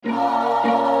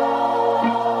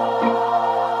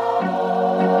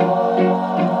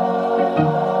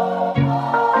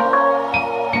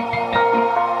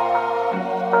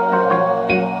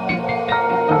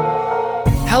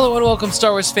Welcome,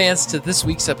 Star Wars fans, to this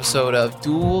week's episode of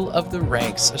Duel of the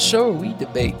Ranks, a show where we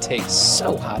debate takes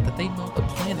so hot that they melt a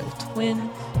planet with twin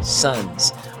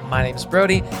suns. My name is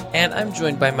Brody, and I'm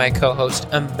joined by my co-host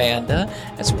Amanda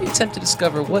as we attempt to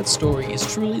discover what story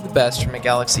is truly the best from a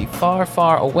galaxy far,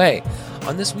 far away.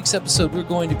 On this week's episode, we're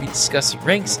going to be discussing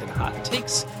ranks and hot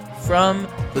takes from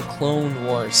the Clone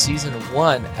Wars Season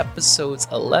 1, Episodes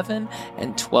 11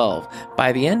 and 12.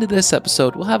 By the end of this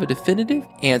episode, we'll have a definitive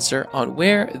answer on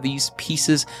where these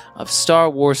pieces of Star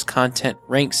Wars content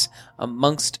ranks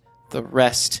amongst the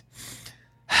rest.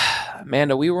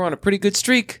 Amanda, we were on a pretty good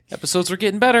streak. Episodes were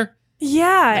getting better.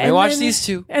 Yeah. And we watched these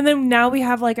two. And then now we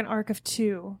have like an arc of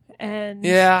two. And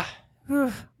yeah.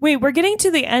 Wait, we're getting to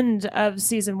the end of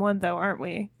Season 1 though, aren't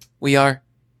we? We are.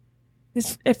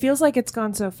 It feels like it's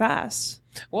gone so fast.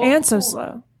 Well, and so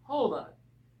slow. Hold on.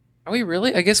 Are we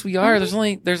really? I guess we are.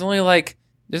 Mm-hmm. There's only like,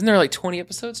 isn't there like 20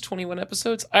 episodes, 21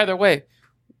 episodes? Either way,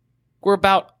 we're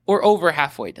over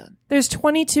halfway done. There's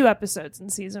 22 episodes in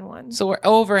Season 1. So we're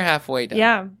over halfway done.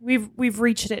 Yeah, we've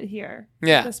reached it here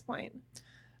at this point.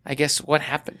 I guess what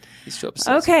happened these two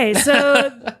episodes. Okay,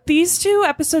 so these two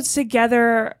episodes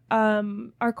together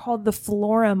are called the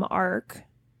Florrum arc.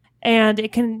 And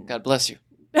it can... God bless you.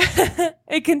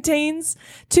 It contains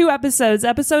 2 episodes.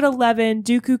 Episode 11,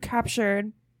 Dooku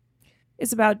Captured,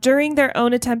 is about during their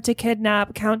own attempt to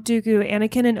kidnap Count Dooku,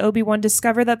 Anakin and Obi-Wan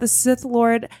discover that the Sith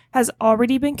Lord has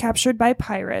already been captured by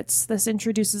pirates. This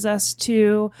introduces us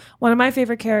to one of my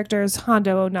favorite characters,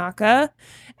 Hondo Ohnaka.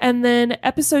 And then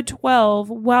episode 12,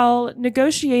 while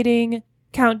negotiating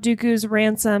Count Dooku's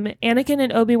ransom, Anakin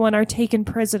and Obi-Wan are taken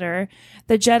prisoner.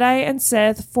 The Jedi and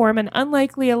Sith form an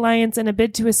unlikely alliance in a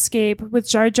bid to escape, with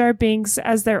Jar Jar Binks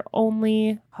as their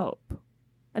only hope.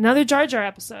 Another Jar Jar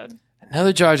episode.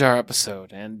 Another Jar Jar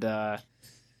episode. And, I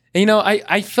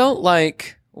felt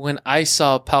like when I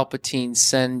saw Palpatine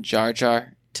send Jar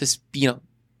Jar to,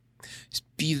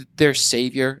 be their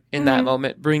savior in that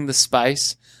moment, bring the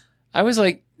spice, I was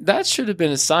like, that should have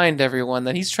been a sign to everyone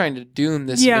that he's trying to doom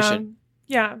this mission.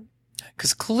 Yeah.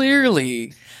 Because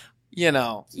clearly,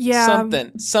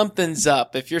 something's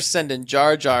up if you're sending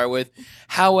Jar Jar with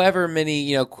however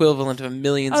many, equivalent of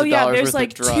millions of dollars there's worth like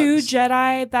of drugs. 2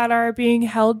 Jedi that are being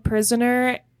held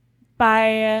prisoner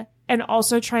by and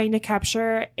also trying to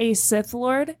capture a Sith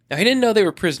Lord. Now, he didn't know they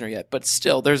were prisoner yet, but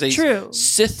still, there's a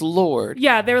Sith Lord.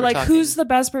 Yeah, they were like, who's the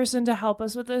best person to help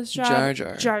us with this job? Jar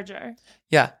Jar. Jar Jar.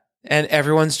 Yeah, and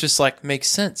everyone's just like, makes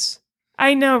sense.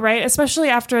 I know, right? Especially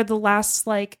after the last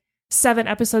 7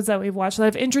 episodes that we've watched that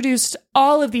have introduced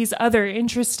all of these other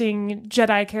interesting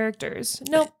Jedi characters.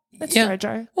 Nope, it's Jar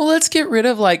Jar. Well, let's get rid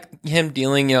of him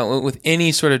dealing, with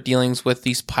any sort of dealings with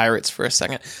these pirates for a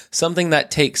second. Something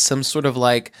that takes some sort of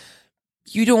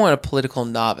you don't want a political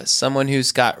novice, someone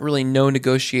who's got really no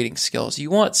negotiating skills.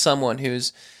 You want someone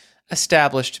who's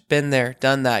established, been there,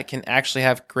 done that, can actually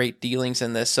have great dealings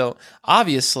in this. So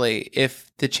obviously, if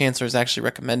the Chancellor is actually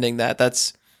recommending that,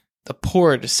 that's a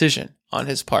poor decision on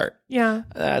his part. Yeah.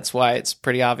 That's why it's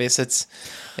pretty obvious.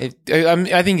 I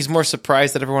think he's more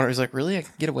surprised that everyone was like, really? I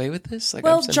can get away with this?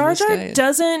 Well, Jar Jar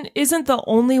isn't the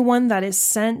only one that is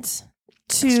sent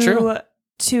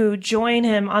to join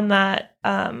him on that.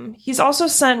 He's also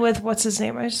sent with, what's his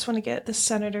name? I just want to get the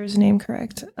senator's name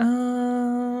correct.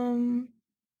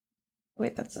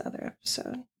 Wait, that's the other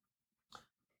episode.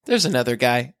 There's another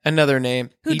guy, another name.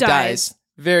 Who he dies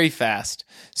very fast.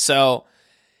 So,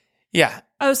 yeah.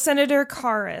 Oh, Senator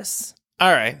Karras.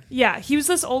 All right. Yeah, he was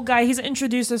this old guy. He's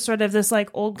introduced as sort of this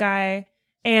old guy.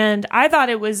 And I thought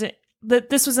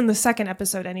this was in the second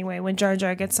episode anyway, when Jar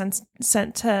Jar gets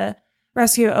sent to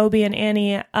rescue Obi and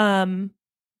Annie.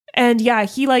 And yeah,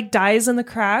 he dies in the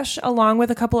crash along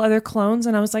with a couple other clones.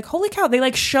 And I was like, holy cow,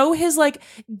 they show his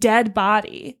dead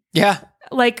body. Yeah.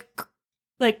 Like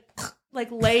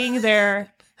laying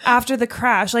there after the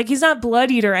crash. He's not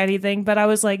bloodied or anything, but I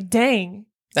was like, dang.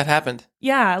 That happened.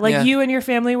 Yeah. You and your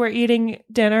family were eating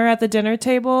dinner at the dinner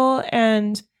table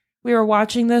and we were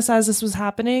watching this as this was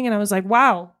happening. And I was like,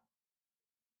 wow.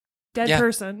 Dead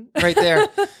person. Right there.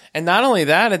 And not only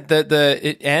that,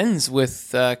 it ends with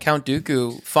Count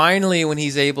Dooku finally, when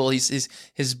he's able,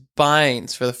 his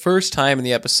binds for the first time in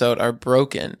the episode are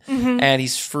broken and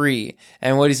he's free.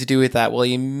 And what does he do with that? Well,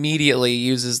 he immediately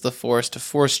uses the Force to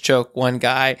force choke one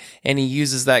guy, and he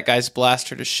uses that guy's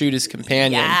blaster to shoot his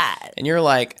companion. Yeah. And you're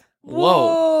like,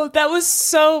 whoa, that was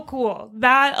so cool.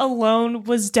 That alone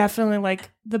was definitely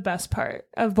the best part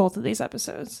of both of these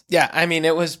episodes. Yeah, I mean,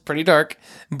 it was pretty dark,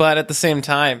 but at the same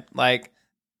time,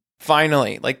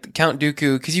 finally, Count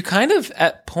Dooku, because you kind of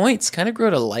at points kind of grow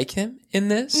to like him in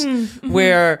this,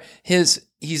 where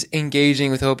he's engaging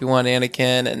with Obi-Wan,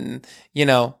 Anakin, and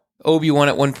Obi-Wan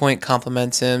at one point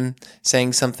compliments him,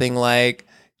 saying something like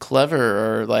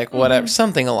clever or like whatever,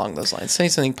 something along those lines,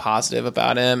 saying something positive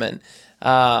about him. And,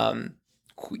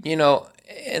 you know,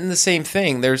 and the same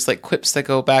thing, there's like quips that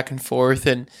go back and forth,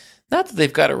 and not that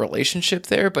they've got a relationship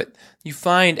there, but you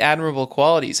find admirable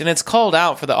qualities. And it's called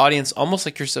out for the audience almost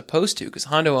like you're supposed to, because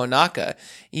Hondo Ohnaka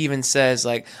even says,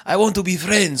 like, I want to be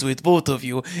friends with both of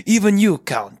you. Even you,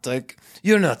 Count. Like,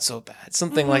 you're not so bad.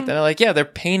 Something like that. Like, yeah, they're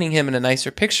painting him in a nicer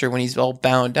picture when he's all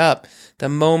bound up. The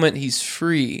moment he's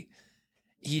free,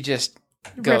 he just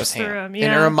goes ham.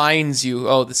 And it reminds you,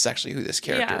 oh, this is actually who this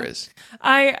character is.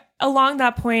 Along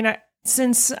that point,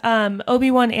 since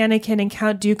Obi-Wan, Anakin, and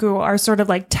Count Dooku are sort of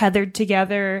like tethered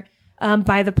together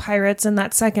by the pirates in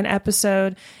that second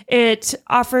episode, it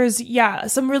offers,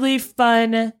 some really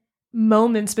fun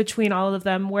moments between all of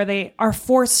them where they are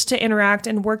forced to interact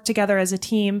and work together as a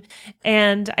team.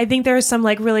 And I think there's some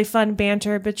like really fun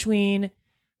banter between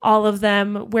all of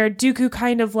them where Dooku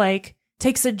kind of like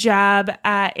takes a jab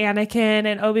at Anakin,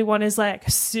 and Obi-Wan is like,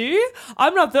 see,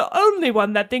 I'm not the only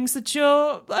one that thinks that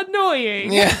you're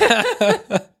annoying.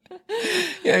 Yeah.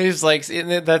 Yeah, he's like,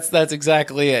 that's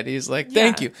exactly it. He's like,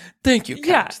 thank you,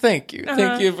 Count. Thank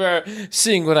you for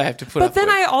seeing what I have to put up with. But then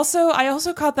I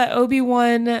also caught that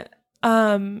Obi-Wan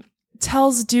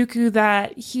tells Dooku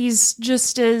that he's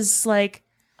just as like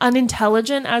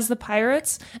unintelligent as the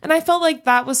pirates, and I felt like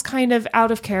that was kind of out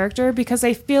of character because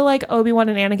I feel like Obi-Wan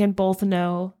and Anakin both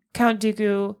know Count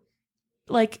Dooku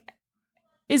like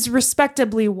is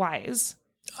respectably wise.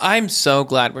 I'm so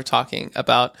glad we're talking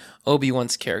about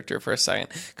Obi-Wan's character for a second,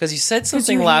 because you said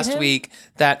something last week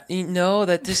that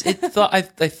I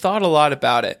thought a lot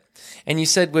about it, and you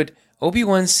said, would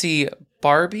Obi-Wan see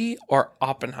Barbie or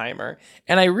Oppenheimer?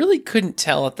 And I really couldn't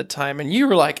tell at the time. And you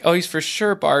were like, oh, he's for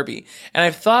sure Barbie. And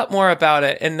I've thought more about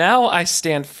it. And now I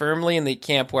stand firmly in the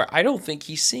camp where I don't think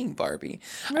he's seeing Barbie.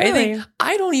 Really?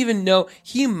 I don't even know.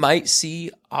 He might see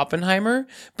Oppenheimer,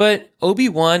 but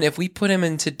Obi-Wan, if we put him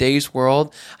in today's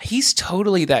world, he's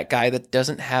totally that guy that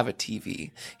doesn't have a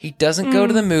TV. He doesn't go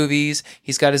to the movies.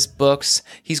 He's got his books.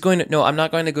 I'm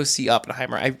not going to go see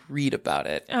Oppenheimer. I read about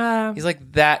it. He's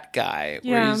like that guy.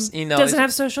 Where he's, doesn't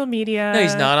have social media. No,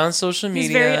 he's not on social media.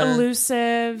 He's very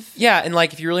elusive. Yeah, and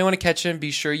like if you really want to catch him,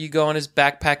 be sure you go on his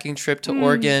backpacking trip to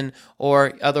Oregon,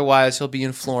 or otherwise he'll be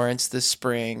in Florence this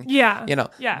spring. Yeah.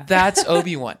 That's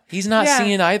Obi-Wan. He's not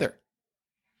seeing either.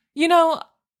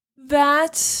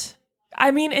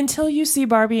 Until you see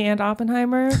Barbie and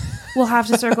Oppenheimer, we'll have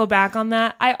to circle back on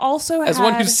that. I also as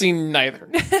one who's seen neither.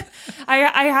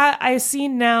 I've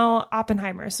seen now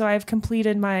Oppenheimer, so I've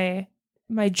completed my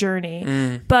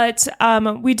journey. But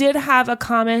we did have a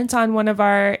comment on one of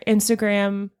our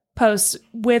Instagram posts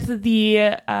with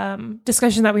the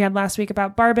discussion that we had last week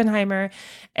about Barbenheimer,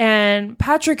 and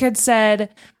Patrick had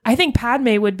said, I think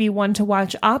Padme would be one to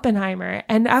watch Oppenheimer.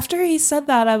 And after he said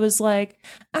that, I was like,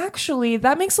 actually,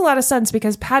 that makes a lot of sense,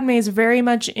 because Padme is very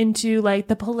much into like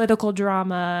the political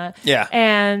drama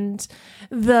and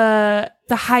the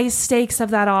high stakes of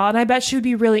that all. And I bet she would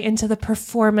be really into the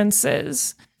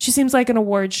performances. She seems like an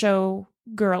award show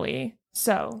girly.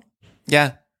 So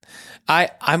yeah.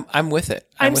 I'm with it.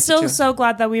 I'm still so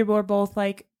glad that we were both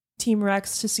like Team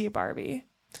Rex to see Barbie.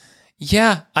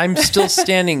 Yeah, I'm still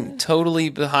standing totally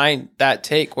behind that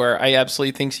take where I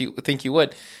absolutely think you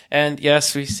would. And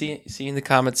yes, we see in the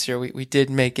comments here, we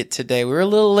did make it today. We were a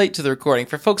little late to the recording.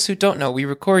 For folks who don't know, we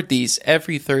record these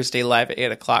every Thursday live at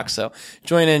 8 o'clock. So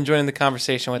join in the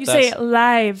conversation with us. You say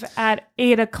live at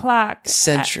 8 o'clock.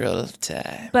 Central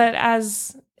Time. But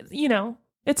as,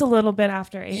 it's a little bit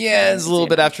after 8. Yeah, it's a little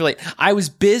bit after late. I was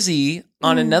busy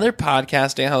on another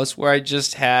podcast I host where I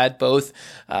just had both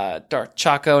Darth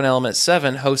Chaco and Element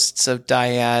 7, hosts of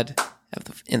Dyad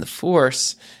in the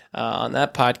Force, on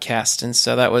that podcast. And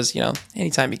so that was,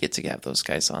 anytime you get to have those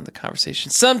guys on, the conversation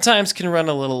sometimes can run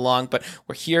a little long, but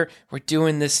we're here, we're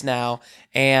doing this now.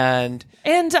 And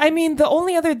the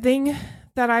only other thing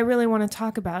that I really want to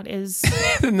talk about is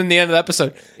and then the end of the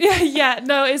episode.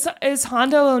 Is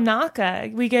Hondo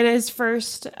Ohnaka. We get his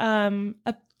first Clone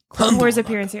Wars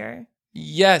appearance here.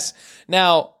 Yes.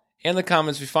 Now, in the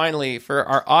comments, we finally, for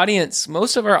our audience,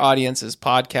 most of our audience is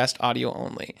podcast audio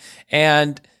only.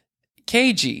 And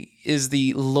KG is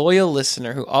the loyal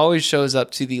listener who always shows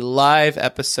up to the live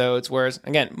episodes, whereas,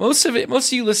 again, most of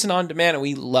you listen on demand and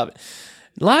we love it.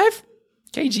 Live,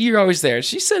 KG, you're always there.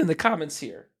 She said in the comments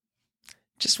here,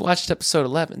 just watched episode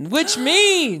 11, which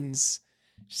means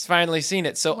she's finally seen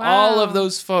it. So all of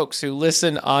those folks who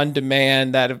listen on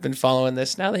demand that have been following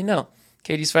this, now they know.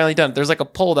 Katie's finally done it. There's like a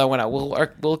poll that went out. Will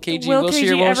KG, will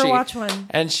she, or won't ever she? Watch one?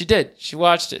 And she did. She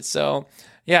watched it. So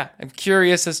Yeah, I'm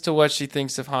curious as to what she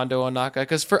thinks of Hondo Ohnaka,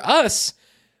 because for us,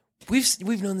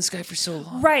 we've known this guy for so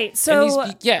long. Right.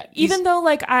 So he's even though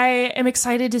like I am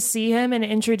excited to see him and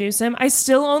introduce him, I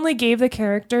still only gave the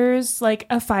characters like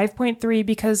a 5.3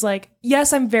 because like,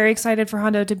 yes, I'm very excited for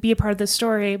Hondo to be a part of the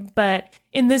story, but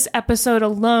in this episode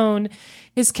alone,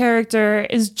 his character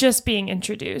is just being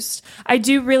introduced. I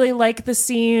do really like the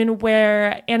scene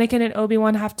where Anakin and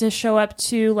Obi-Wan have to show up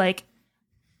to like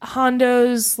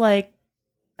Hondo's like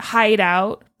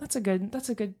hideout. That's a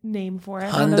good name for it.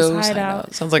 Hondo's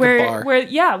hideout. Sounds like a bar.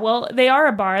 Well, they are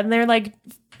a bar and they're like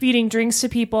feeding drinks to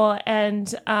people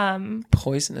and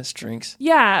poisonous drinks.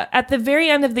 Yeah, at the very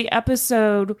end of the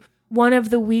episode, one of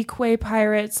the Weequay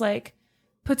pirates like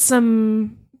put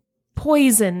some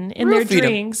poison in their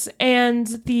drinks and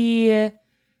the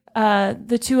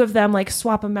two of them like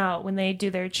swap them out when they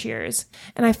do their cheers.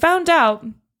 And I found out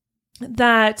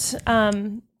that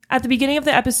at the beginning of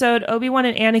the episode, Obi-Wan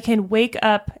and Anakin wake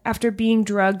up after being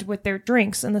drugged with their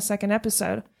drinks in the second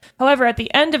episode. However, at the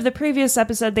end of the previous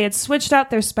episode, they had switched out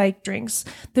their spiked drinks.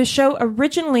 The show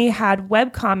originally had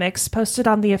webcomics posted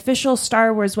on the official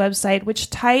Star Wars website, which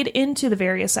tied into the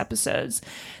various episodes.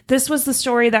 This was the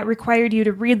story that required you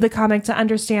to read the comic to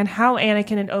understand how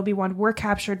Anakin and Obi-Wan were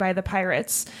captured by the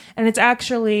pirates. And it's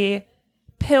actually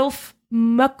Pilf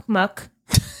Mukmuk,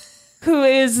 who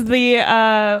is the,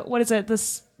 what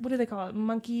do they call it?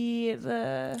 Monkey,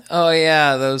 Oh,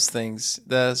 yeah, those things.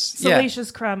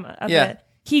 Salacious crumb of it.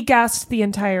 He gassed the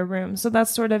entire room. So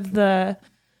that's sort of the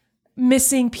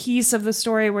missing piece of the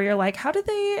story where you're like, how did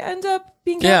they end up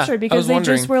being captured? Because they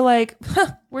just were like,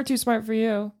 we're too smart for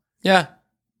you. Yeah.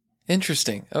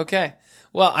 Interesting. Okay.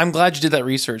 Well, I'm glad you did that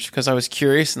research because I was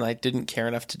curious and I didn't care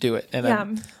enough to do it. And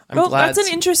I'm glad. That's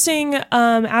an interesting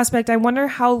aspect. I wonder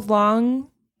how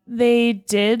long they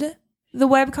did the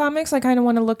webcomics. I kind of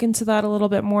want to look into that a little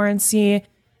bit more and see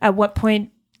at what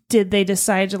point did they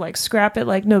decide to like scrap it.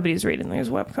 Like nobody's reading these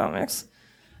webcomics.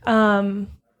 But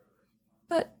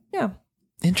yeah.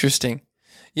 Interesting.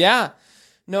 Yeah.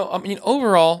 No, I mean,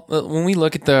 overall, when we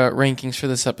look at the rankings for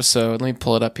this episode, let me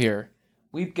pull it up here.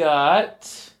 We've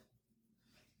got,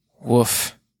 the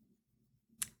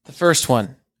first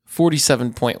one,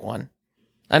 47.1.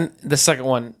 And the second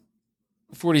one,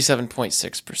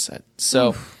 47.6%.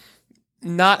 So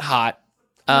not hot.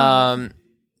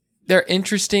 They're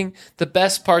interesting. The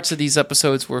best parts of these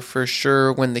episodes were for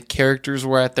sure when the characters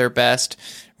were at their best.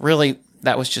 Really,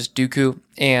 that was just Dooku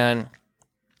and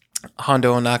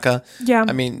Hondo Ohnaka. Yeah.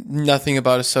 I mean, nothing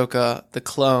about Ahsoka, the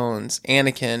clones,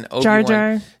 Anakin,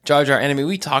 Obi-Wan. Jar Jar. And I mean,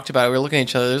 we talked about it. We were looking at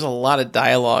each other. There's a lot of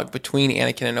dialogue between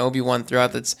Anakin and Obi-Wan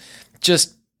throughout that's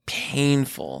just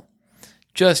painful.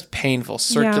 Just painful.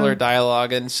 Circular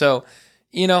dialogue. And so,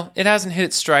 it hasn't hit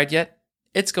its stride yet.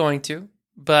 It's going to.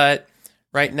 But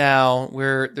right now,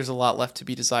 there's a lot left to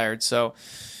be desired. So,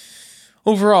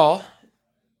 overall,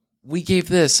 we gave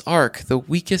this arc the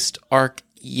weakest arc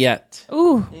yet.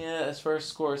 Ooh. Yeah, as far as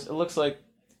scores, it looks like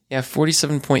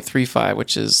 47.35,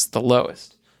 which is the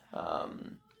lowest.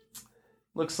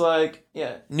 Looks like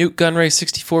Newt Gunray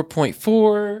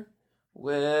 64.4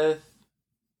 with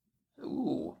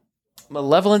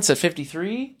Malevolence at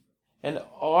 53 and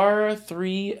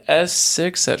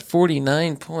R3S6 at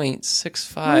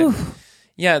 49.65.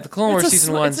 Yeah, the Clone Wars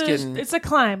season 1's getting it's a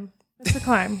climb. It's a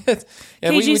climb.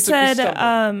 KG said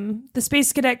the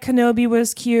Space Cadet Kenobi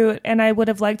was cute, and I would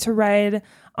have liked to ride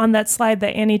on that slide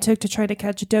that Annie took to try to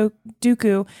catch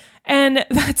Dooku. And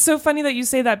that's so funny that you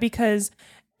say that because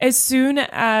as soon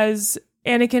as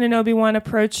Anakin and Obi-Wan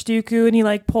approach Dooku and he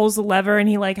like pulls the lever and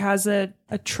he like has a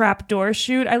trap door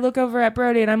chute, I look over at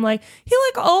Brody and I'm like, he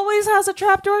like always has a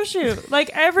trap door chute. Like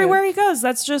everywhere he goes,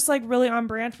 that's just like really on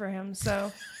brand for him.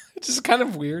 So it's just kind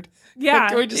of weird. Yeah,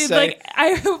 can we just say? Like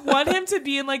I want him to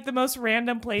be in like the most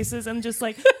random places and just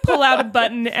like pull out a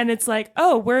button and it's like,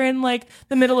 oh, we're in like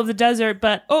the middle of the desert,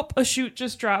 but a chute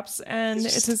just drops and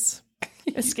it's his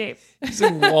escape. He's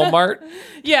in Walmart.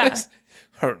 Yeah.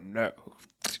 Oh no,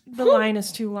 the line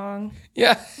is too long.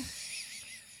 Yeah,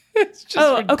 it's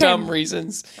just for dumb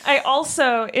reasons. I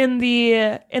also in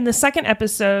the second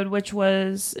episode, which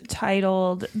was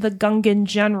titled "The Gungan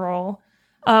General,"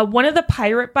 one of the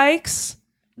pirate bikes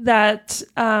that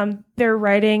they're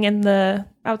riding in the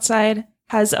outside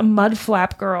has a mud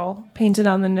flap girl painted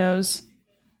on the nose.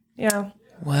 Yeah.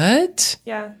 What?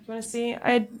 Yeah. You want to see?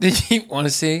 Did you want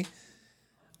to see?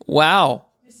 Wow.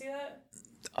 You see that?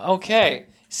 Okay.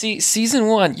 See, season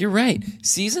 1, you're right.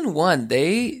 Season 1,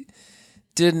 they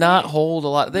did not hold a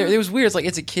lot. It was weird. It's like,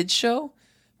 it's a kid's show,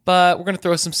 but we're going to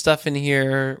throw some stuff in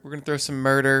here. We're going to throw some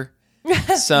murder.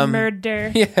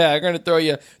 Murder. Yeah, I'm going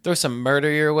to throw some murder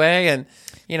your way. And,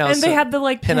 And they had the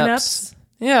like pinups.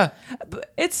 Yeah.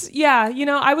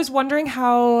 I was wondering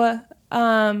how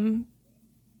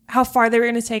far they were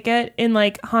going to take it in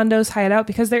like Hondo's hideout,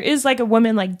 because there is like a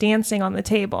woman like dancing on the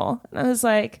table. And I was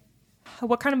like,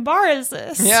 what kind of bar is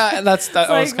this? Yeah, and I was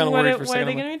kind of worried for a second. What are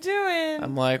they going to be doing?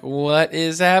 I'm like, what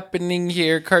is happening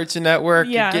here, Cartoon Network?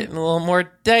 Yeah. You're getting a little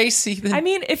more dicey than... I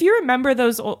mean, if you remember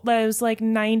those like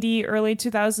 90, early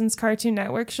 2000s Cartoon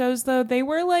Network shows, though, they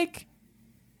were like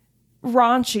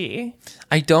raunchy.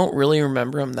 I don't really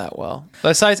remember them that well.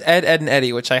 Besides Ed, and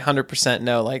Eddie, which I 100%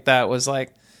 know, like that was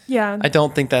like... Yeah. I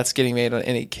don't think that's getting made on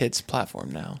any kid's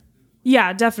platform now.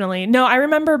 Yeah, definitely. No, I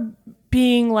remember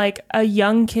being like a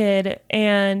young kid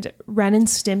and Ren and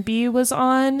Stimpy was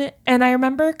on, and I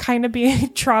remember kind of being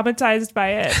traumatized by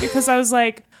it because I was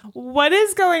like, what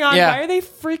is going on? Yeah. Why are they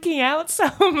freaking out so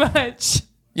much?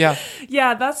 Yeah.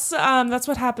 Yeah, that's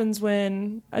what happens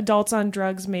when adults on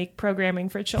drugs make programming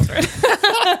for children.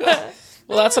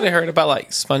 Well, that's what I heard about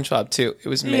like SpongeBob too. It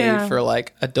was made for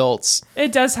like adults.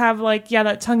 It does have like,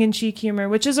 that tongue-in-cheek humor,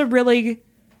 which is a really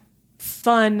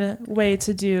fun way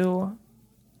to do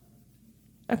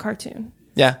a cartoon.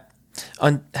 Yeah.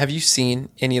 Have you seen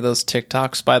any of those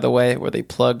TikToks, by the way, where they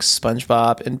plug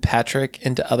SpongeBob and Patrick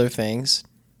into other things?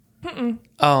 Mm-mm.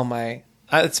 Oh my.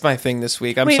 It's my thing this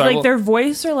week. I'm Wait, sorry. Like their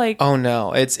voice or like... Oh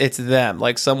no, it's them.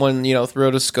 Like someone, through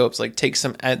rotoscopes, like takes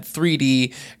them at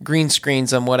 3D, green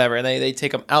screens them, whatever. And they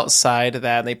take them outside of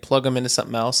that and they plug them into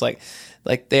something else. Like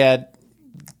they had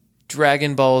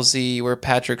Dragon Ball Z where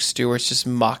Patrick Stewart's just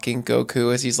mocking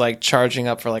Goku as he's like charging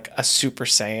up for like a Super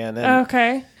Saiyan. And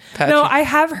okay. No, I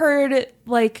have heard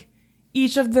like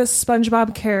each of the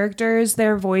SpongeBob characters,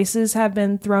 their voices have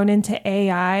been thrown into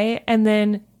AI and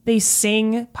then they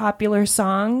sing popular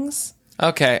songs.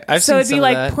 Okay, so it'd be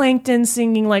like Plankton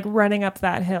singing like Running Up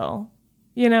That Hill,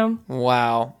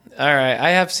 Wow. All right,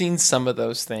 I have seen some of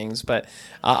those things, but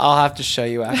I'll have to show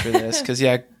you after this because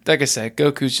like I said,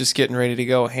 Goku's just getting ready to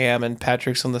go ham and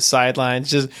Patrick's on the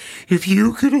sidelines just, if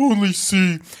you could only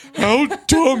see how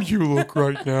dumb you look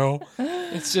right now.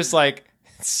 It's just like,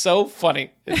 it's so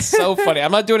funny. It's so funny.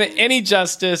 I'm not doing it any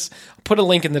justice. I'll put a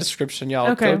link in the description,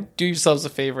 y'all. Okay. Go do yourselves a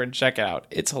favor and check it out.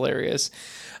 It's hilarious.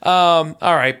 All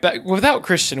right, but without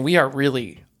Christian, we are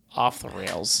really off the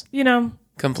rails.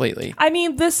 Completely. I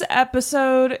mean, this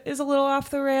episode is a little off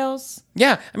the rails.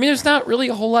 Yeah. I mean, there's not really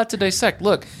a whole lot to dissect.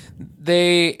 Look,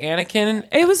 Anakin...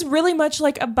 It was really much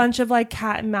like a bunch of like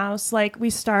cat and mouse. Like we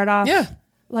start off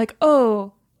like,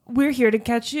 oh, we're here to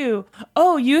catch you.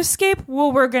 Oh, you escape?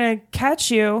 Well, we're going to catch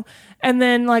you. And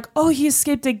then like, oh, he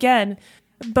escaped again,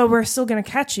 but we're still going to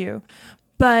catch you.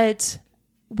 But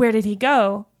where did he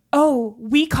go? Oh,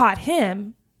 we caught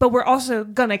him, but we're also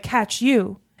going to catch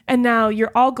you. And now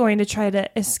you're all going to try to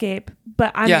escape,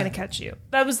 but I'm going to catch you.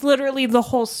 That was literally the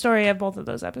whole story of both of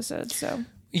those episodes. So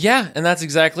yeah, and that's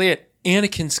exactly it.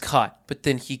 Anakin's caught, but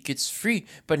then he gets free.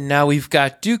 But now we've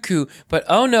got Dooku. But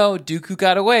oh no, Dooku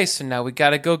got away, so now we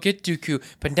gotta go get Dooku.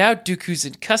 But now Dooku's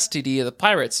in custody of the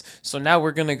pirates, so now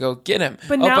we're gonna go get him.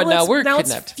 But now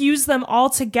let's fuse them all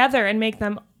together and make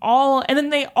them all... And then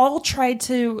they all tried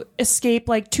to escape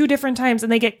like 2 different times,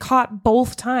 and they get caught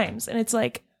both times. And it's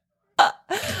like...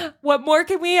 what more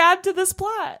can we add to this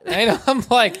plot? I know. I'm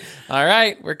like, all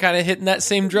right, we're kind of hitting that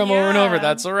same drum over and over.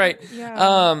 That's all right.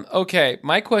 Yeah. Okay.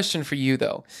 My question for you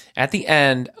though, at the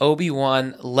end,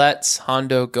 Obi-Wan lets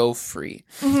Hondo go free.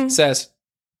 Mm-hmm. Says,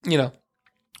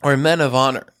 we're men of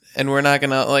honor and we're not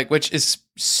gonna which is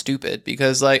stupid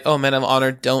because men of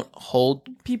honor don't hold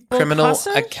criminals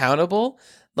accountable.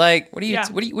 Like, what are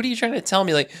you trying to tell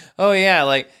me? Like, oh yeah,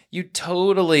 like you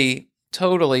totally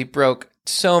broke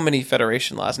so many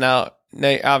Federation laws. Now,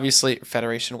 obviously,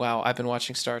 Federation. Wow, I've been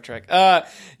watching Star Trek.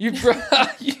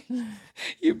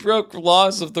 You broke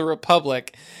laws of the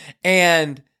Republic,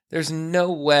 and there's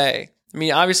no way. I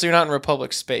mean, obviously, you're not in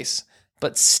Republic space,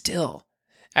 but still,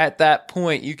 at that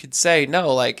point, you could say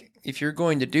no. Like, if you're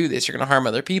going to do this, you're going to harm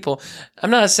other people. I'm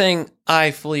not saying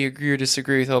I fully agree or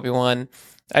disagree with Obi-Wan.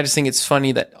 I just think it's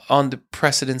funny that on the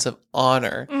precedence of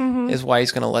honor is why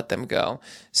he's going to let them go.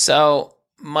 So.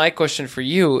 My question for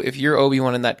you, if you're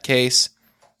Obi-Wan in that case,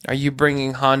 are you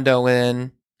bringing Hondo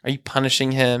in? Are you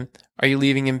punishing him? Are you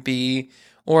leaving him be?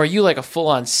 Or are you like a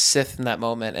full-on Sith in that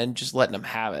moment and just letting him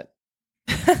have it?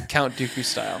 Count Dooku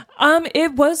style.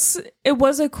 It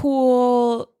was a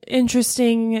cool,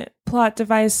 interesting plot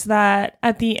device that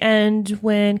at the end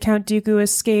when Count Dooku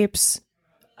escapes,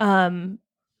 Obi-Wan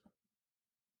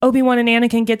and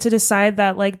Anakin get to decide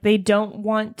that like they don't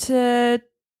want to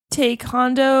take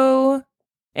Hondo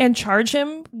and charge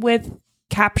him with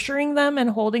capturing them and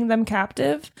holding them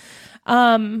captive.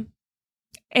 And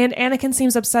And Anakin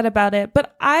seems upset about it.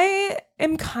 But I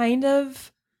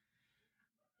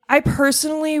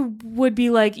personally would be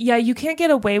like, yeah, you can't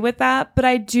get away with that. But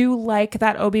I do like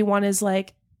that Obi-Wan is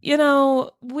like,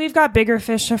 we've got bigger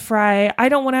fish to fry. I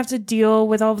don't want to have to deal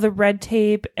with all of the red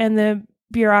tape and the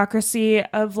bureaucracy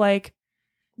of like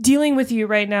dealing with you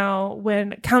right now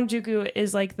when Count Dooku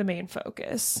is like the main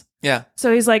focus. Yeah.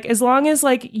 So he's like, as long as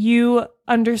like you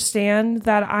understand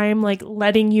that I'm like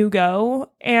letting you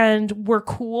go and we're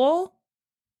cool,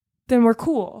 then we're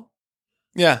cool.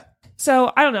 Yeah.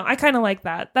 So I don't know. I kind of like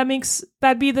that.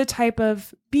 That'd be the type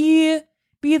of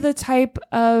the type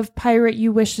of pirate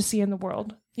you wish to see in the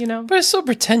world, But it's so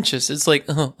pretentious. It's like,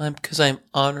 because I'm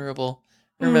honorable.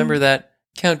 Remember that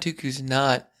Count Dooku's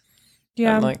not.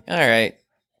 Yeah. I'm like, all right,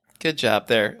 good job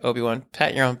there, Obi-Wan.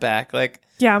 Pat your own back. Like,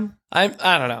 yeah. I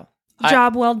don't know.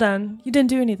 Job well done. You didn't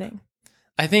do anything.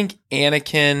 I think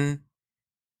Anakin,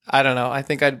 I don't know. I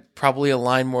think I'd probably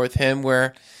align more with him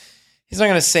where he's not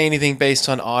going to say anything based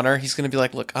on honor. He's going to be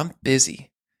like, look, I'm busy.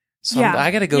 So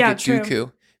I got to go get true.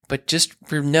 Dooku. But just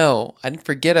no, I didn't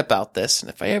forget about this.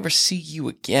 And if I ever see you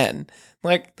again,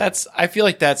 like I feel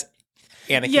like that's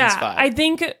Anakin's vibe. I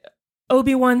think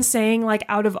Obi-Wan saying like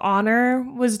out of honor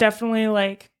was definitely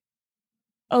like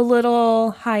a little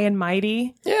high and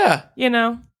mighty. Yeah.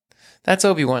 That's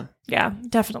Obi-Wan. Yeah,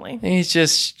 definitely. And he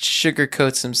just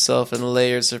sugarcoats himself in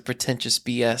layers of pretentious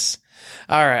BS.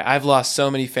 All right, I've lost so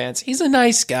many fans. He's a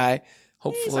nice guy.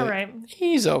 Hopefully, he's all right.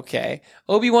 He's okay.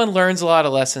 Obi-Wan learns a lot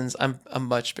of lessons. I'm a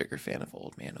much bigger fan of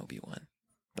old man Obi-Wan.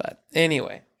 But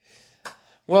anyway.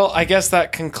 Well, I guess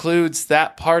that concludes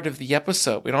that part of the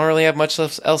episode. We don't really have much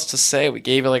else to say. We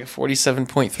gave it like a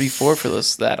 47.34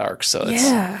 for that arc. So it's,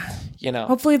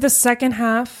 Hopefully the second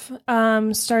half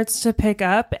starts to pick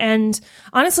up. And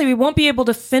honestly, we won't be able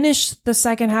to finish the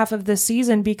second half of this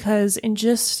season because in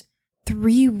just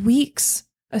 3 weeks,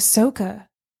 Ahsoka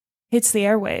hits the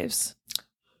airwaves.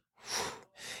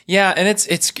 Yeah, and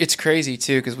it's crazy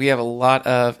too because we have a lot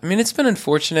of. I mean, it's been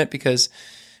unfortunate because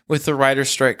with the writer's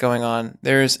strike going on,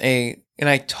 and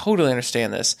I totally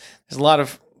understand this. There's a lot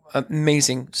of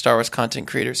amazing Star Wars content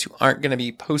creators who aren't going to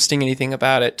be posting anything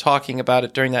about it, talking about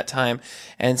it during that time,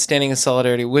 and standing in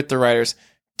solidarity with the writers.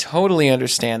 Totally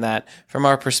understand that. From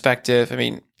our perspective, I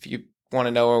mean, if you want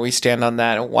to know where we stand on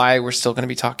that and why we're still going to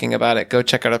be talking about it, go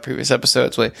check out our previous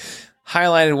episodes. We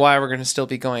highlighted why we're going to still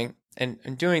be going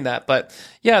and doing that. But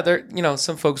yeah,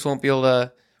 some folks won't be able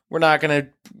to. We're not going to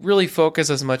really focus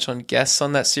as much on guests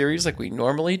on that series like we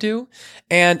normally do.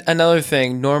 And another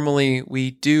thing, normally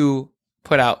we do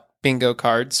put out bingo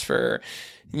cards for,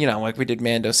 like we did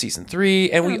Mando season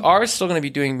 3, and we are still going to be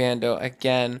doing Mando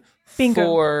again. Bingo.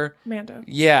 For Mando.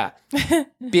 Yeah.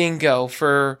 Bingo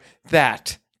for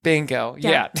that. Bingo.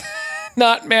 Yeah.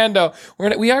 Not Mando.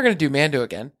 We are going to do Mando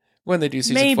again when they do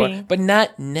season 4. But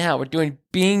not now. We're doing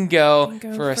bingo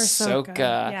for Ahsoka.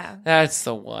 Yeah. That's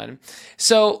the one.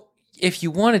 So if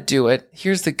you want to do it,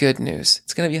 here's the good news.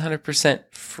 It's going to be 100%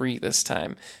 free this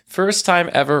time. First time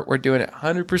ever, we're doing it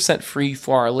 100% free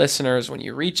for our listeners. When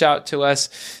you reach out to us,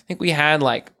 I think we had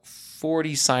like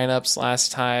 40 signups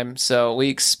last time. So we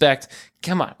expect,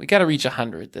 come on, we got to reach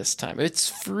 100 this time. It's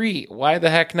free. Why the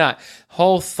heck not?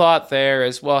 Whole thought there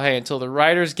is, well, hey, until the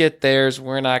writers get theirs,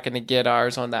 we're not going to get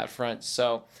ours on that front.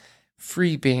 So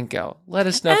free bingo. Let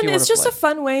us know if you want to play. And it's just a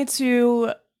fun way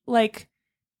to like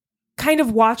kind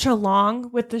of watch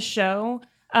along with the show.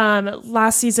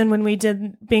 Last season when we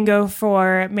did bingo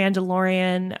for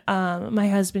Mandalorian, my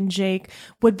husband Jake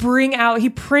would he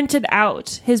printed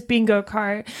out his bingo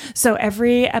card. So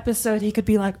every episode he could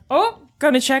be like, oh,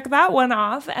 gonna check that one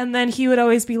off. And then he would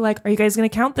always be like, are you guys gonna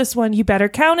count this one? You better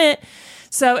count it.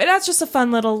 So that's just a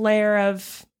fun little layer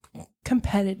of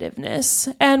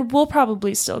competitiveness. And we'll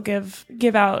probably still give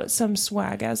out some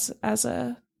swag as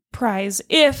a prize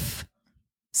if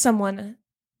someone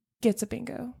gets a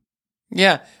bingo.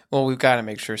 Yeah. Well, we've got to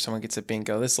make sure someone gets a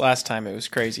bingo. This last time it was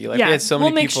crazy. Like we had so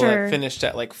many people that finished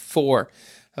at like 4.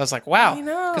 I was like, wow.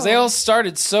 Because they all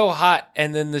started so hot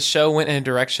and then the show went in a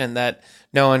direction that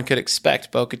no one could expect.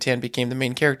 Bo-Katan became the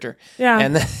main character. Yeah.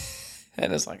 And then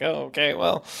and it's like, oh, okay,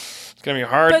 well, it's going to be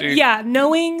hard. But yeah,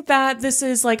 knowing that this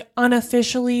is like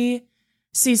unofficially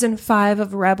season 5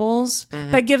 of Rebels,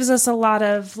 that gives us a lot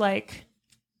of like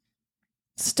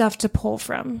stuff to pull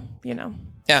from,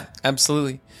 Yeah,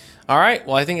 absolutely. All right,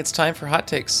 well, I think it's time for hot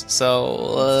takes. So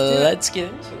let's get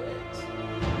into it.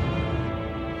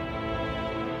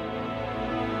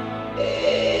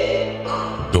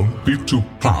 Don't be too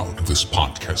proud of this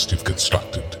podcast you've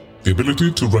constructed. The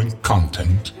ability to rank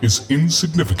content is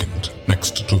insignificant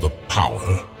next to the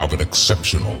power of an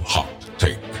exceptional hot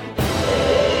take.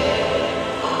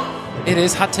 It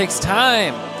is Hot Takes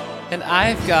time, and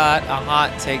I've got a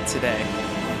hot take today.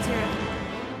 Let's hear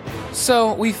it.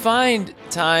 So we find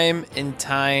time and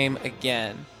time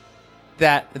again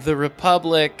that the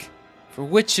Republic, for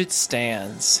which it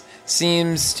stands,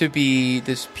 seems to be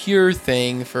this pure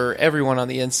thing for everyone on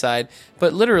the inside.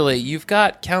 But literally, you've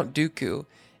got Count Dooku,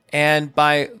 and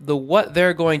by what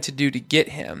they're going to do to get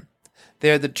him,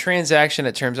 they're the transaction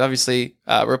at terms. Obviously,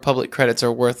 Republic credits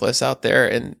are worthless out there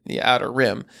in the Outer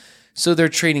Rim. So they're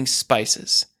trading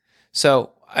spices.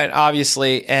 So, and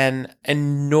obviously, an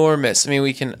enormous,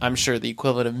 I'm sure the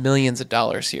equivalent of millions of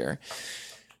dollars here.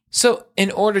 So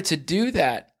in order to do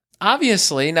that,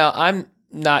 obviously, now I'm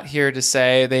not here to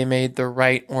say they made the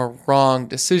right or wrong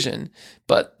decision,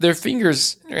 but their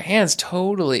hands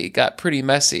totally got pretty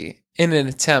messy in an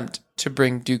attempt to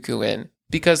bring Dooku in.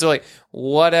 Because they're like,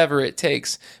 whatever it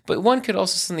takes. But one could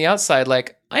also see on the outside,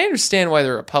 like, I understand why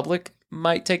the Republic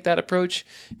might take that approach,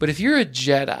 but if you're a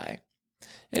Jedi,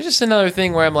 it's just another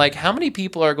thing where I'm like, how many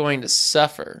people are going to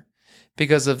suffer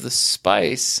because of the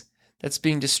spice that's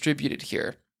being distributed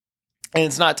here? And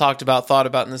it's not thought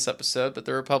about in this episode, but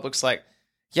the Republic's like,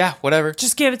 yeah, whatever.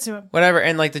 Just give it to him. Whatever.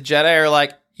 And like the Jedi are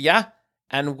like, yeah,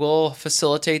 and we'll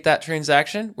facilitate that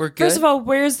transaction. We're good. First of all,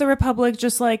 where's the Republic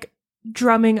just like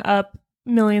drumming up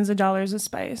millions of dollars of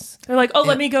spice? They're like,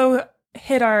 let me go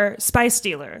hit our spice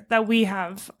dealer that we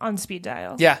have on speed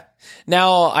dial. Yeah.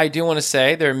 Now, I do want to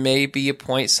say there may be a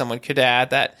point someone could add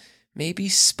that maybe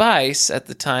spice at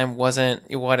the time wasn't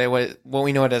what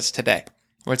we know it as today,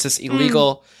 where it's this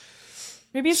illegal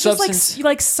Maybe it's substance. just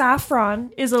like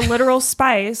saffron is a literal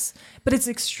spice, but it's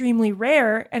extremely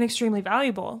rare and extremely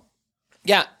valuable.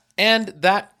 Yeah, and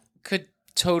that could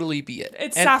totally be it.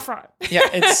 It's saffron. Yeah,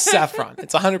 it's saffron.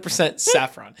 It's 100%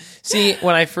 saffron. See,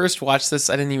 when I first watched this,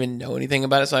 I didn't even know anything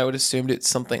about it, so I would assumed it's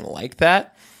something like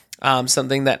that.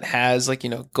 Something that has like,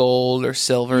 gold or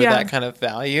silver, that kind of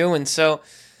value. And so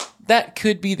that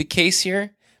could be the case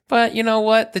here. But you know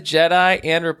what? The Jedi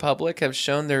and Republic have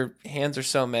shown their hands are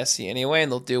so messy anyway,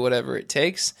 and they'll do whatever it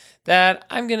takes, that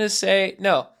I'm going to say,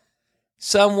 no.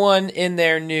 Someone in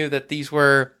there knew that these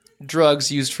were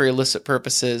drugs used for illicit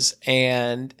purposes,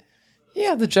 and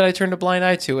yeah, the Jedi turned a blind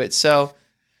eye to it. So,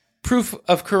 proof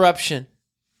of corruption.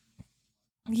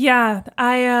 Yeah,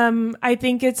 I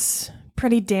think it's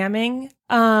pretty damning.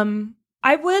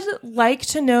 I would like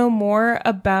to know more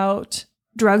about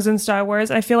drugs in Star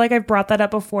Wars. I feel like I've brought that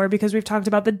up before because we've talked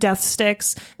about the death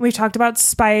sticks, and we've talked about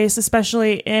spice,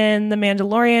 especially in The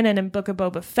Mandalorian and in Book of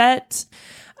Boba Fett.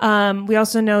 We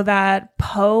also know that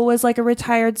Poe was like a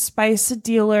retired spice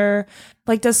dealer.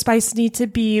 Like, does spice need to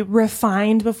be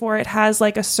refined before it has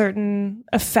like a certain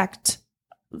effect,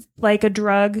 like a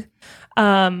drug?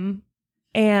 And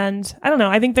I don't know.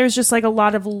 I think there's just like a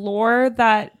lot of lore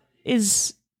that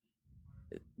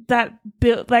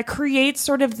creates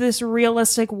sort of this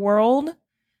realistic world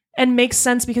and makes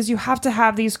sense because you have to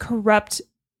have these corrupt,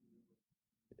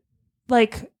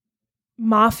 like,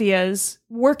 mafias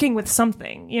working with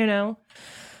something,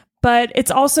 but it's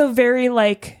also very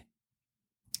like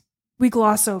we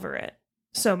gloss over it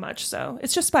so much, so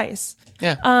it's just spice.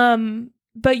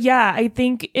 But yeah, I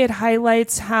think it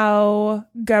highlights how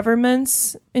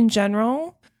governments in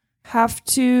general have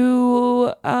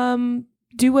to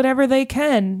do whatever they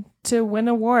can to win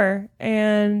a war,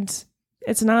 and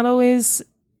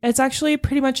it's actually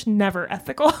pretty much never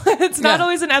ethical. It's not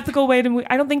always an ethical way to.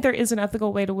 I don't think there is an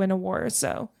ethical way to win a war.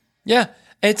 So yeah,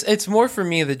 it's more for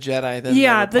me the Jedi than the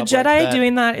Jedi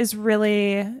doing that is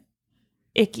really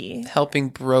icky. Helping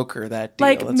broker that deal.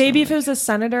 Like maybe if it was a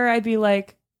senator, I'd be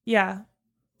like, yeah,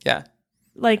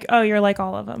 like, oh, you're like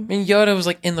all of them. I mean, Yoda was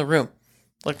like in the room,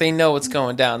 like they know what's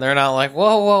going down. They're not like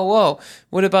whoa.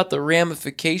 What about the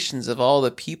ramifications of all the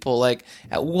people? Like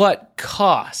at what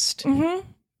cost? Mm-hmm.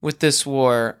 With this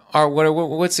war,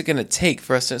 what's it going to take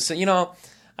for us to? So,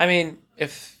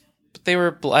 if they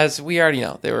were, as we already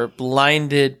know, they were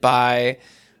blinded by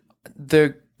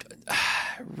their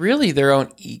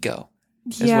own ego,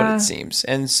 is what it seems.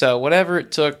 And so, whatever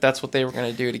it took, that's what they were going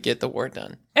to do to get the war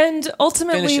done. And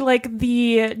ultimately, like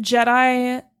the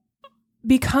Jedi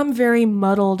become very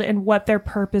muddled in what their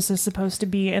purpose is supposed to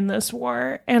be in this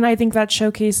war, and I think that's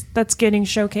getting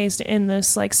showcased in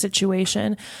this like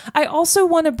situation. I also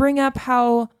want to bring up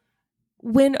how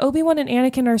when Obi-Wan and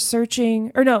Anakin are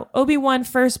searching, Obi-Wan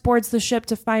first boards the ship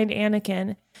to find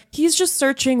Anakin, he's just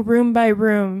searching room by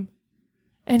room,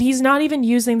 and he's not even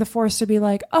using the Force to be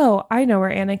like, oh, I know where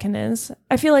Anakin is.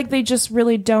 I feel like they just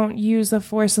really don't use the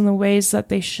Force in the ways that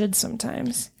they should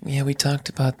sometimes. Yeah, we talked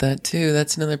about that too.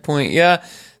 That's another point. Yeah,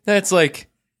 that's like,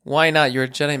 why not? You're a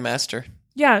Jedi Master.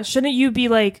 Yeah, shouldn't you be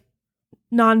like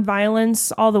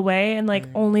non-violence all the way and like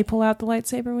only pull out the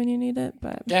lightsaber when you need it.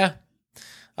 But Yeah.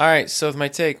 All right. So with my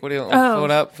take, what do you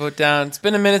vote up, vote down? It's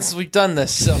been a minute since we've done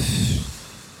this. So,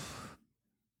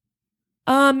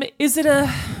 is it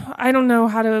I don't know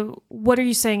how to. What are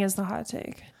you saying is the hot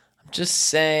take? I'm just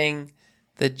saying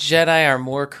the Jedi are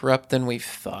more corrupt than we've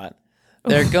thought.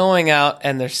 They're going out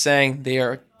and they're saying they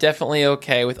are definitely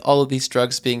okay with all of these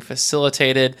drugs being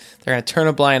facilitated. They're going to turn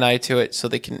a blind eye to it so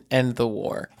they can end the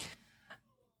war.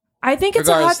 I think it's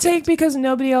a hot take because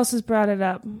nobody else has brought it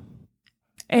up.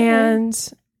 And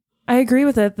I agree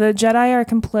with it. The Jedi are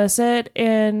complicit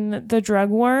in the drug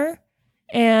war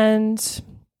and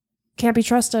can't be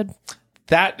trusted.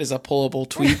 That is a pullable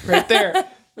tweet right there.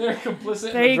 They're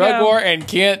complicit in the drug war and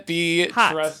can't be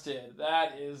trusted.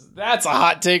 That's a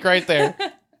hot take right there.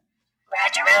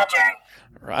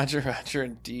 Roger,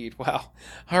 indeed. Wow.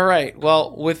 All right.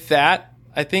 Well, with that,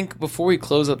 I think before we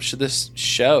close up this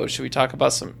show, should we talk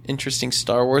about some interesting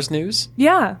Star Wars news?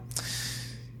 Yeah.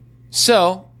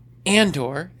 So,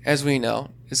 Andor, as we know,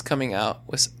 is coming out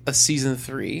with a season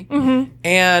 3. Mm-hmm.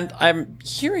 And I'm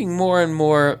hearing more and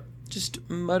more just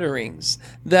mutterings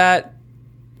that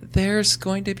there's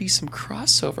going to be some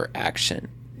crossover action.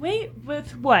 Wait,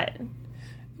 with what?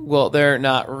 Well, they're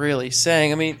not really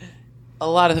saying. I mean, a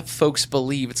lot of folks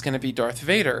believe it's going to be Darth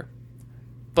Vader,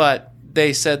 but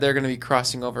they said they're going to be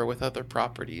crossing over with other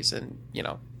properties and,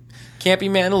 can't be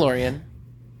Mandalorian.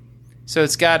 So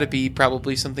it's got to be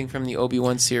probably something from the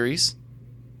Obi-Wan series.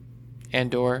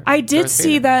 Andor. I did Darth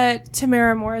see Vader. that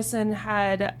Tamara Morrison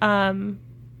had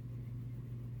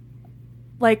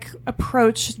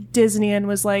approached Disney and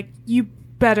was like, "You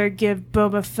better give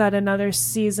Boba Fett another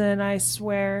season, I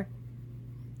swear."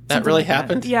 That really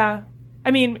happened? Yeah.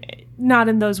 I mean, not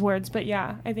in those words, but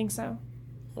yeah, I think so.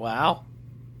 Wow.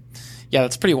 Yeah,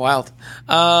 that's pretty wild.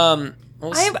 I'm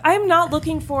not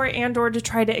looking for Andor to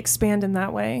try to expand in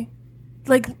that way.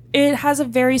 Like, it has a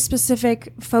very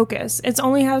specific focus. It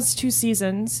only has 2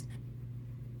 seasons.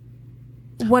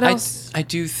 What else? I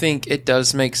do think it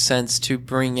does make sense to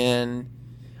bring in,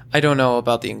 I don't know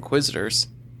about the Inquisitors,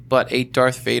 but a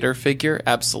Darth Vader figure,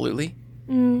 absolutely.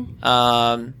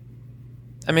 I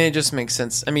mean, it just makes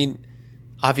sense. I mean,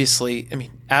 obviously,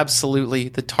 absolutely,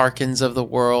 the Tarkins of the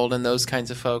world and those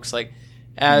kinds of folks. Like,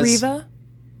 as Reva?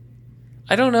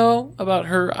 I don't know about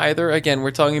her either. Again,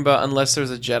 we're talking about unless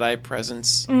there's a Jedi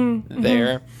presence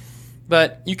there.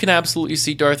 But you can absolutely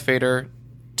see Darth Vader,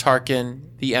 Tarkin,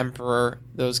 the Emperor,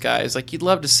 those guys. Like, you'd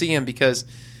love to see him because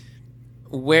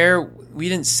we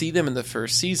didn't see them in the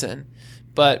first season,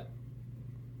 but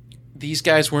these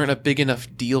guys weren't a big enough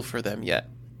deal for them yet.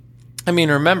 I mean,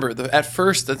 remember, at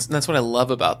first, that's what I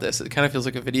love about this. It kind of feels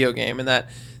like a video game in that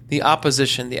the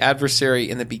opposition, the adversary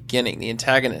in the beginning, the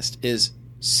antagonist, is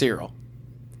Cyril.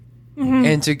 Mm-hmm.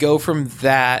 And to go from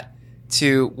that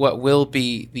to what will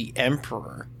be the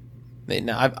Emperor,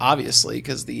 now, obviously,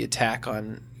 because the attack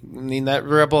on, that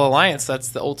Rebel Alliance, that's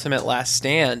the ultimate last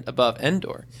stand above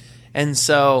Endor. And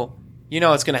so,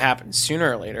 it's going to happen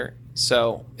sooner or later.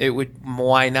 So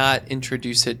why not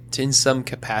introduce it in some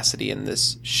capacity in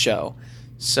this show?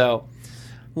 So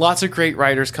lots of great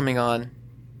writers coming on,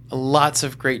 lots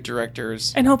of great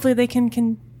directors. And hopefully they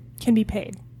can be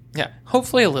paid. Yeah,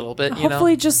 hopefully a little bit,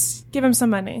 Hopefully just give him some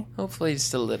money. Hopefully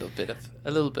just a little bit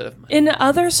of money. In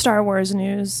other Star Wars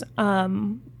news,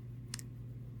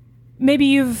 maybe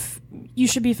you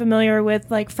should be familiar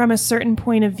with, like, From a Certain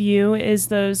Point of View is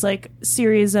those, like,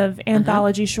 series of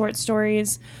anthology short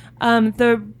stories.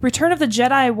 The Return of the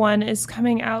Jedi one is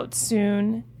coming out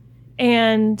soon,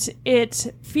 and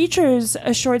it features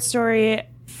a short story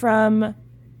from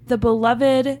the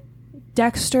beloved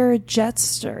Dexter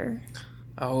Jetster.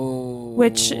 Oh.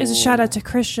 Which is a shout out to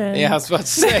Christian. Yeah, I was about to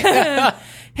say.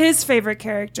 His favorite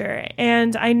character.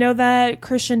 And I know that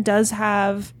Christian does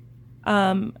have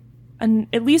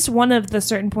at least one of the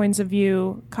Certain Points of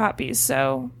View copies,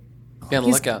 so be on the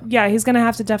lookout. Yeah, he's going to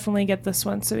have to definitely get this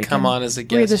one so he come can on as a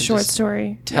guest read the short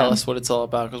story. Tell us what it's all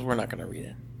about, because we're not going to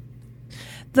read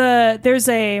it. There's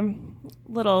a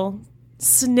little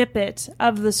snippet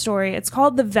of the story. It's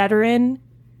called The Veteran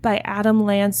by Adam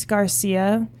Lance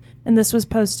Garcia, and this was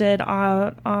posted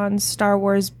on Star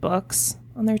Wars Books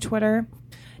on their Twitter.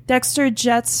 Dexter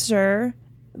Jetster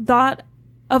thought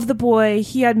of the boy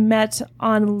he had met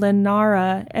on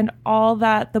Lenara and all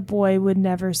that the boy would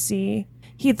never see.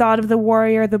 He thought of the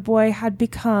warrior the boy had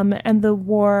become and the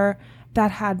war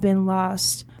that had been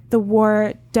lost. The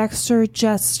war Dexter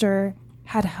Jetster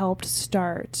had helped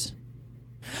start.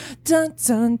 Dun,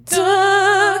 dun,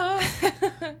 dun.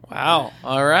 Wow.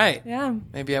 All right. Yeah.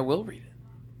 Maybe I will read it.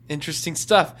 Interesting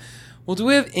stuff. Well, do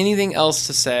we have anything else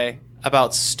to say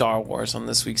about Star Wars on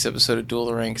this week's episode of Duel of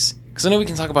the Ranks? Because I know we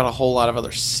can talk about a whole lot of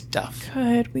other stuff.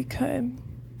 We could.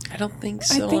 I don't think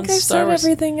so. I think I said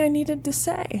everything I needed to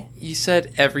say. You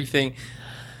said everything.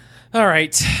 All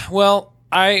right. Well,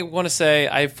 I want to say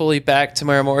I fully back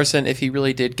Tamara Morrison. If he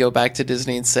really did go back to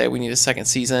Disney and say we need a second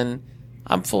season,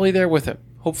 I'm fully there with him.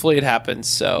 Hopefully it happens.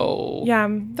 So yeah,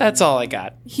 that's all I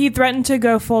got. He threatened to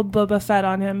go full Boba Fett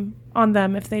on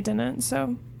them if they didn't.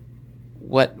 So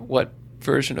what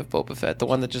version of Boba Fett? The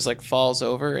one that just like falls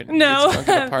over and no. gets drunk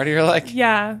at a party? Or like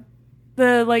yeah,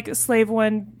 the like slave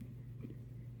one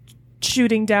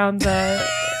shooting down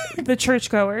the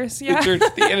churchgoers. Yeah,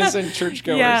 the innocent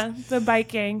churchgoers. Yeah, the bike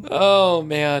gang. Oh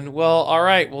man. Well, all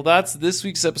right. Well, that's this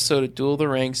week's episode of Duel of the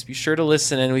Ranks. Be sure to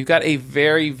listen in. We've got a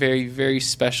very, very, very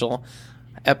special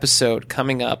episode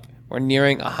coming up. We're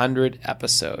nearing 100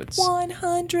 episodes.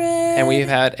 100. And we've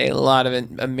had a lot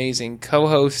of amazing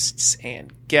co-hosts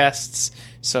and guests.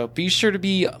 So be sure to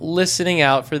be listening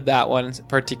out for that one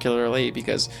particularly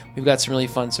because we've got some really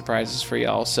fun surprises for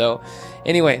y'all. So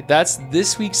anyway, that's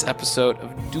this week's episode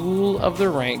of Duel of the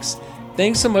Ranks.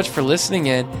 Thanks so much for listening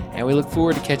in, and we look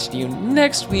forward to catching you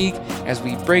next week as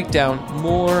we break down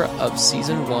more of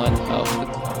Season 1 of The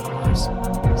Clone Wars.